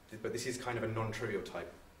 but this is kind of a non-trivial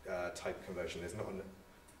type conversion.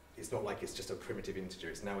 It's not like it's just a primitive integer.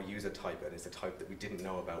 It's now a user type, and it's a type that we didn't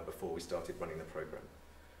know about before we started running the program.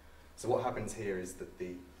 So what happens here is that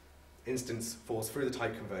the instance falls through the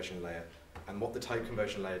type conversion layer, and what the type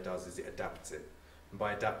conversion layer does is it adapts it. And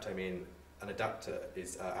by adapt, I mean an adapter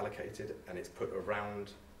is allocated, and it's put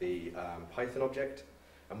around the Python object.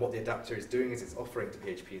 And what the adapter is doing is it's offering to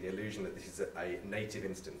PHP the illusion that this is a native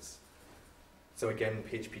instance. So again,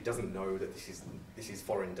 PHP doesn't know that this is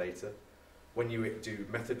foreign data. When you do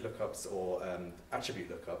method lookups or attribute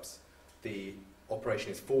lookups, the operation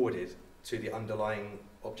is forwarded to the underlying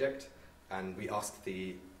object, and we ask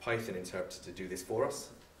the Python interpreter to do this for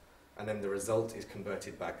us, and then the result is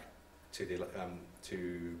converted back to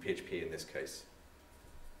PHP in this case.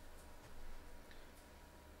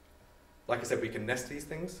 Like I said, we can nest these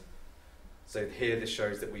things. So here this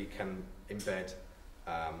shows that we can embed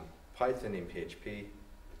Python in PHP,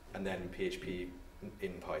 and then PHP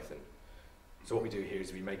in Python. So what we do here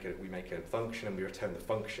is we make a function, and we return the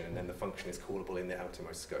function, and then the function is callable in the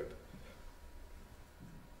outermost scope.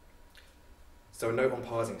 So a note on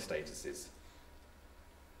parsing statuses.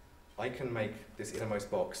 I can make this innermost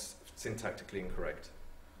box syntactically incorrect,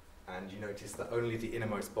 and you notice that only the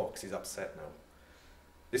innermost box is upset now.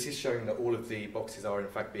 This is showing that all of the boxes are in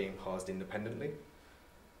fact being parsed independently.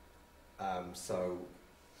 So,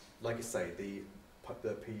 like I say, the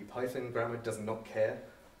Python grammar does not care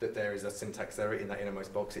that there is a syntax error in that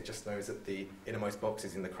innermost box. It just knows that the innermost box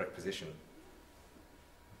is in the correct position.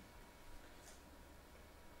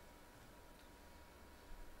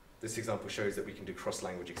 This example shows that we can do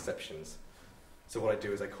cross-language exceptions. So what I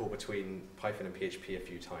do is I call between Python and PHP a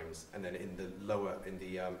few times, and then in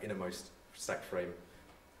the innermost stack frame,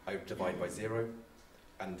 I divide by 0,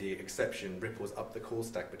 and the exception ripples up the call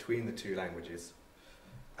stack between the two languages,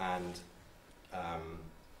 and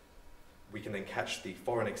we can then catch the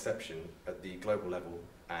foreign exception at the global level,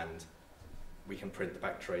 and we can print the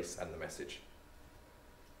backtrace and the message.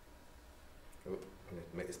 Oh, I'm going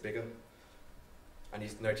to make this bigger. And you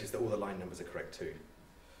notice that all the line numbers are correct too.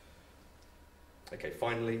 Okay,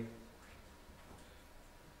 finally,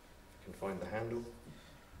 I can find the handle.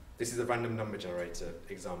 This is a random number generator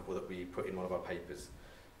example that we put in one of our papers.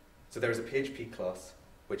 So there is a PHP class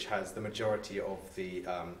which has the majority of the,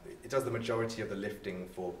 it does the majority of the lifting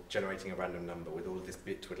for generating a random number with all of this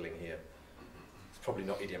bit twiddling here. It's probably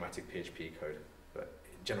not idiomatic PHP code, but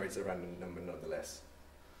it generates a random number nonetheless.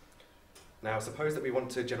 Now suppose that we want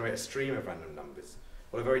to generate a stream of random numbers.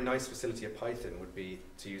 Well, a very nice facility of Python would be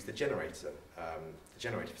to use the generator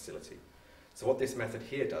facility. So what this method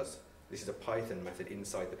here does, this is a Python method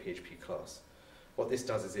inside the PHP class. What this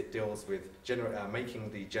does is it deals with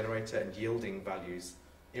making the generator and yielding values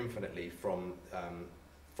infinitely from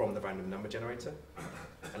the random number generator.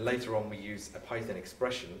 And later on we use a Python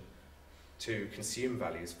expression to consume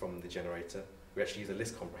values from the generator. We actually use a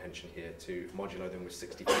list comprehension here to modulo them with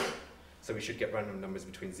 63. So we should get random numbers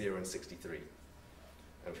between 0 and 63.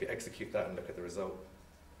 And if we execute that and look at the result,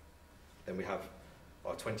 then we have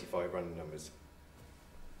our 25 random numbers.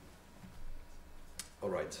 All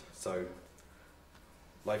right, so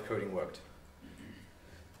live coding worked.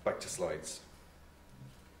 Back to slides.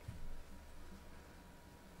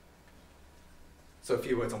 So a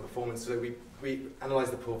few words on performance. So we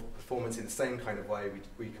analyze the performance in the same kind of way.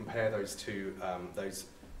 We compare those two, those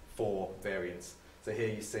 4 variants. So here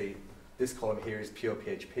you see this column here is pure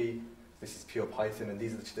PHP, This is pure Python, and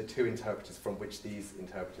these are the two interpreters from which these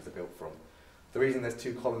interpreters are built from. The reason there's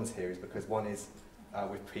two columns here is because one is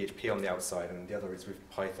with PHP on the outside, and the other is with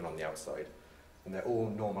Python on the outside. And they're all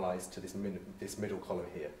normalized to this middle column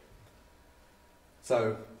here.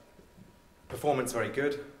 So, performance very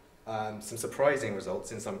good. Some surprising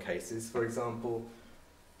results in some cases. For example,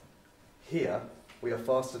 here we are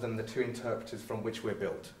faster than the two interpreters from which we're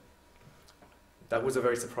built. That was a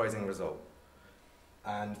very surprising result.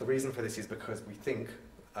 And the reason for this is because we think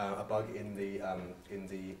a bug in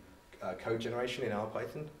the code generation in our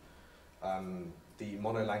Python. The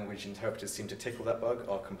mono-language interpreters seem to tickle that bug.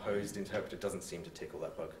 Our composed interpreter doesn't seem to tickle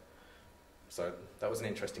that bug. So that was an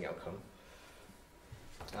interesting outcome.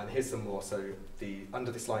 And here's some more. So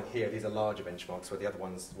under this line here, these are larger benchmarks, where the other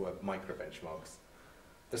ones were micro benchmarks.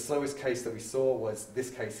 The slowest case that we saw was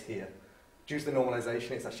this case here. Due to the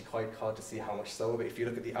normalization, it's actually quite hard to see how much slower, but if you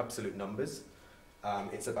look at the absolute numbers,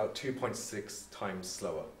 it's about 2.6 times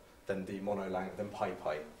slower than the than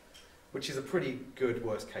PyPy, which is a pretty good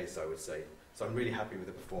worst case, I would say. So I'm really happy with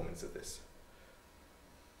the performance of this.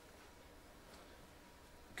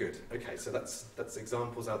 Good. Okay, so that's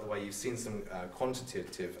examples out of the way. You've seen some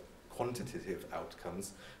quantitative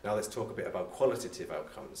outcomes. Now let's talk a bit about qualitative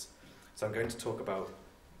outcomes. So I'm going to talk about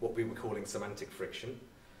what we were calling semantic friction.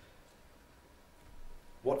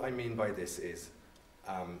 What I mean by this is,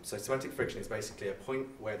 so semantic friction is basically a point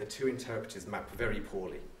where the two interpreters map very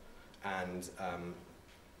poorly. And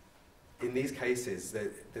in these cases,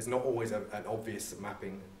 there's not always an obvious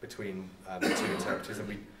mapping between the two interpreters, and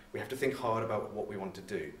we have to think hard about what we want to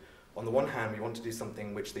do. On the one hand, we want to do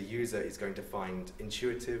something which the user is going to find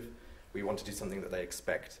intuitive. We want to do something that they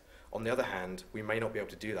expect. On the other hand, we may not be able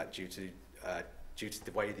to do that due to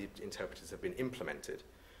the way the interpreters have been implemented.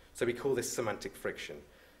 So we call this semantic friction.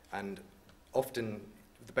 And often,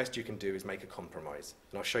 the best you can do is make a compromise.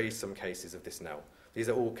 And I'll show you some cases of this now. These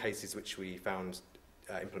are all cases which we found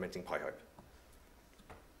implementing PyHope.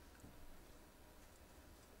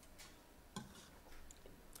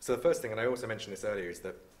 So the first thing, and I also mentioned this earlier, is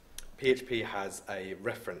that PHP has a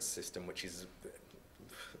reference system which is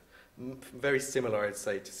very similar, I'd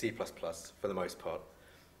say, to C++ for the most part.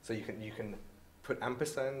 So you can put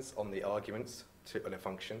ampersands on the arguments on a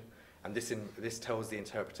function, and this tells the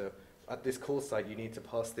interpreter, at this call site, you need to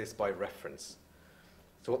pass this by reference.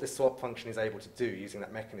 So what this swap function is able to do using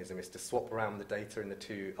that mechanism is to swap around the data in the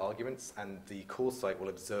two arguments, and the call site will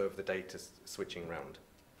observe the data switching around.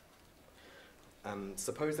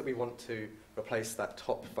 Suppose that we want to replace that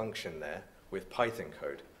top function there with Python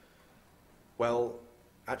code. Well,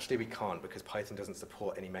 actually we can't, because Python doesn't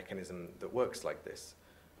support any mechanism that works like this.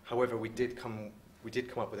 However, we did come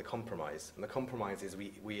up with a compromise, and the compromise is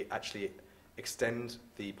we actually extend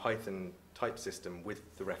the Python type system with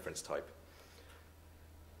the reference type.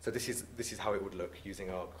 So this is how it would look using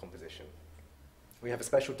our composition. We have a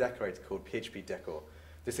special decorator called PHP decor.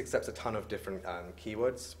 This accepts a ton of different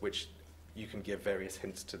keywords, which you can give various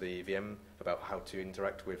hints to the VM about how to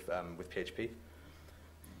interact with PHP.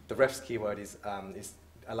 The refs keyword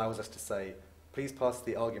allows us to say, please pass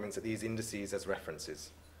the arguments at these indices as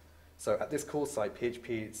references. So at this call site,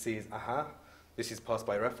 PHP sees, aha, this is passed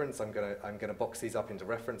by reference. I'm gonna box these up into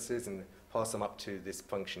references and pass them up to this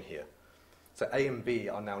function here. So A and B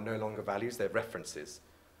are now no longer values, they're references.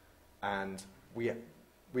 And we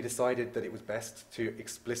decided that it was best to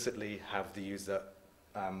explicitly have the user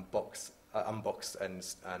unbox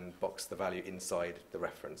and box the value inside the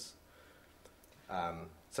reference.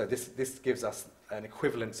 So this gives us an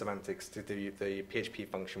equivalent semantics to the PHP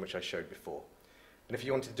function which I showed before. And if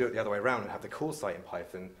you wanted to do it the other way around and have the call site in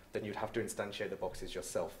Python, then you'd have to instantiate the boxes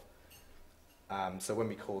yourself. So when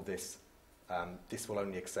we call this, this will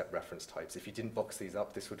only accept reference types. If you didn't box these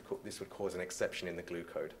up, this would cause an exception in the glue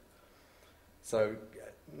code. So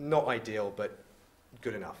not ideal, but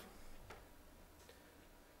good enough.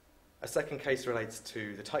 A second case relates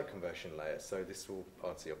to the type conversion layer, so this will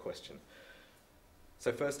answer your question.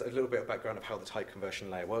 So first, a little bit of background of how the type conversion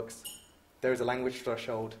layer works. There is a language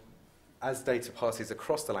threshold. As data passes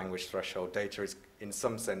across the language threshold, data is, in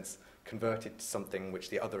some sense, converted to something which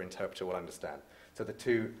the other interpreter will understand. So the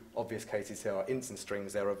two obvious cases here are ints and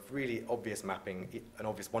strings. They're a really obvious mapping, an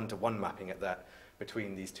obvious one-to-one mapping at that,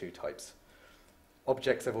 between these two types.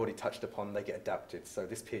 Objects I've already touched upon, they get adapted. So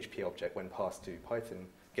this PHP object, when passed to Python,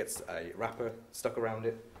 gets a wrapper stuck around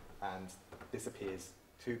it, and disappears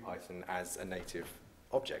to Python as a native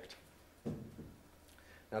object.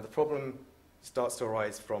 Now the problem starts to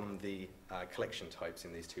arise from the collection types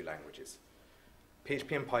in these two languages.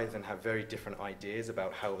 PHP and Python have very different ideas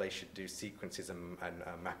about how they should do sequences and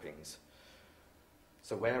mappings.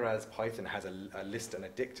 So whereas Python has a list and a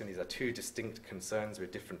dict, and these are two distinct concerns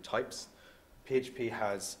with different types, PHP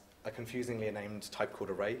has a confusingly named type called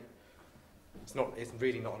array. It's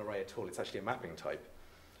really not an array at all, it's actually a mapping type.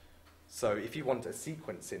 So if you want a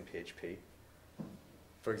sequence in PHP,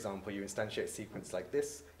 for example, you instantiate a sequence like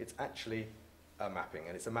this, it's actually a mapping,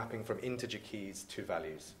 and it's a mapping from integer keys to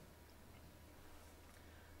values.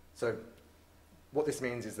 So what this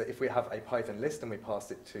means is that if we have a Python list and we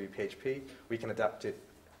pass it to PHP, we can adapt it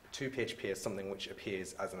to PHP as something which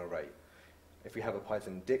appears as an array. If we have a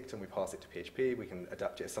Python dict and we pass it to PHP, we can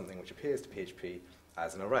adapt it as something which appears to PHP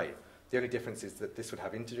as an array. The only difference is that this would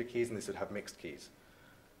have integer keys and this would have mixed keys.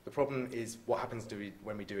 The problem is what happens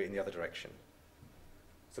when we do it in the other direction.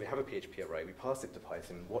 So we have a PHP array, we pass it to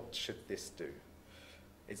Python, what should this do?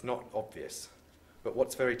 It's not obvious, but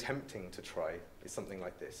what's very tempting to try is something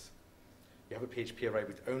like this. You have a PHP array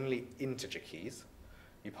with only integer keys,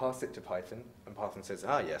 you pass it to Python, and Python says,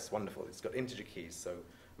 ah yes, wonderful, it's got integer keys, so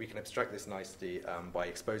we can abstract this nicely by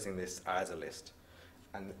exposing this as a list.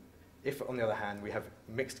 And if, on the other hand, we have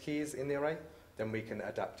mixed keys in the array, then we can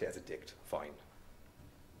adapt it as a dict, fine.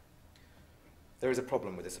 There is a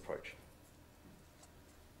problem with this approach.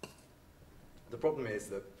 The problem is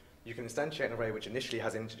that you can instantiate an array which initially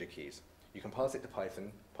has integer keys. You can pass it to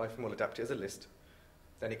Python, Python will adapt it as a list,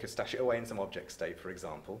 then it could stash it away in some object state, for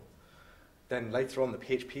example. Then later on, the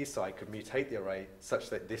PHP side could mutate the array such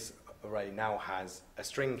that this array now has a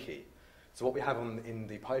string key. So what we have in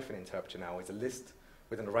the Python interpreter now is a list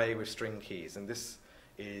with an array with string keys, and this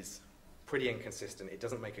is pretty inconsistent. It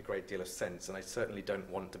doesn't make a great deal of sense, and I certainly don't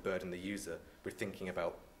want to burden the user with thinking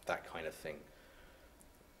about that kind of thing.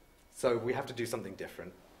 So we have to do something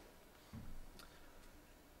different.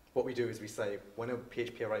 What we do is we say, when a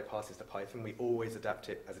PHP array passes to Python, we always adapt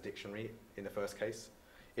it as a dictionary in the first case.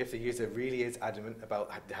 If the user really is adamant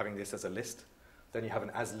about having this as a list, then you have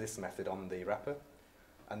an as-list method on the wrapper,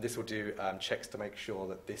 and this will do checks to make sure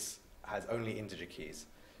that this has only integer keys.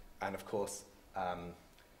 And of course,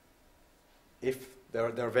 if there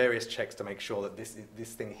are various checks to make sure that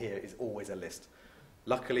this thing here is always a list.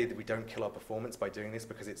 Luckily, we don't kill our performance by doing this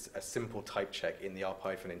because it's a simple type check in the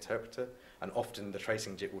Python interpreter, and often the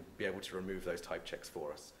tracing JIT will be able to remove those type checks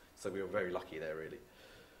for us. So we were very lucky there, really.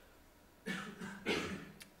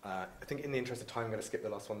 I think in the interest of time, I'm going to skip the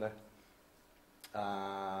last one there.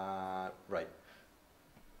 Right.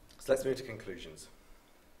 So let's move to conclusions.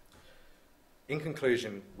 In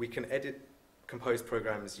conclusion, we can edit compose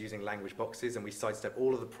programs using language boxes, and we sidestep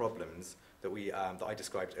all of the problems that I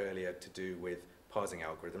described earlier to do with parsing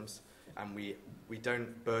algorithms, and we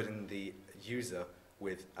don't burden the user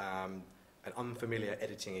with an unfamiliar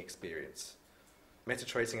editing experience. Meta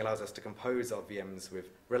tracing allows us to compose our VMs with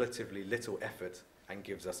relatively little effort and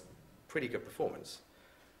gives us pretty good performance.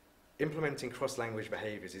 Implementing cross-language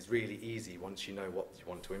behaviors is really easy once you know what you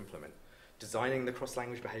want to implement. Designing the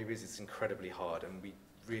cross-language behaviors is incredibly hard, and we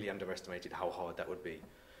really underestimated how hard that would be.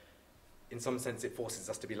 In some sense, it forces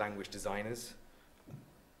us to be language designers,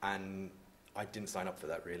 and I didn't sign up for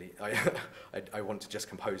that, really. I want to just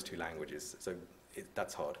compose two languages, so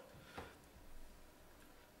that's hard.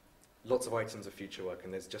 Lots of items of future work,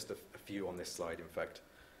 and there's just a few on this slide, in fact.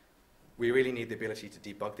 We really need the ability to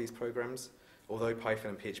debug these programs. Although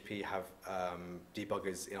Python and PHP have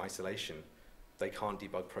debuggers in isolation, they can't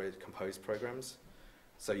debug compose programs.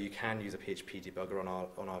 So you can use a PHP debugger on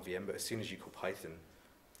our VM, but as soon as you call Python,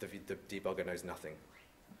 the debugger knows nothing.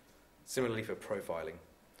 Similarly for profiling.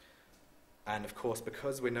 And of course,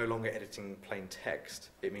 because we're no longer editing plain text,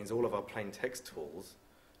 it means all of our plain text tools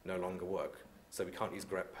no longer work. So we can't use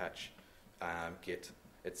grep patch, Git,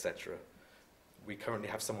 etc. We currently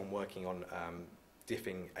have someone working on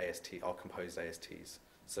diffing our composed ASTs.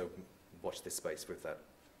 So watch this space with that.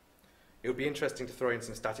 It would be interesting to throw in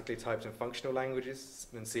some statically typed and functional languages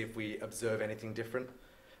and see if we observe anything different.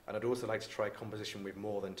 And I'd also like to try composition with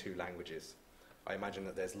more than two languages. I imagine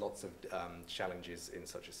that there's lots of challenges in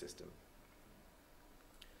such a system.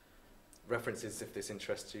 References, if this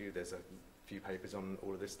interests you, there's a few papers on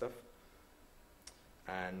all of this stuff.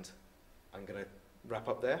 And I'm going to wrap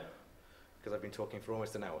up there, because I've been talking for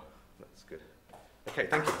almost an hour. That's good. Okay,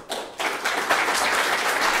 thank you.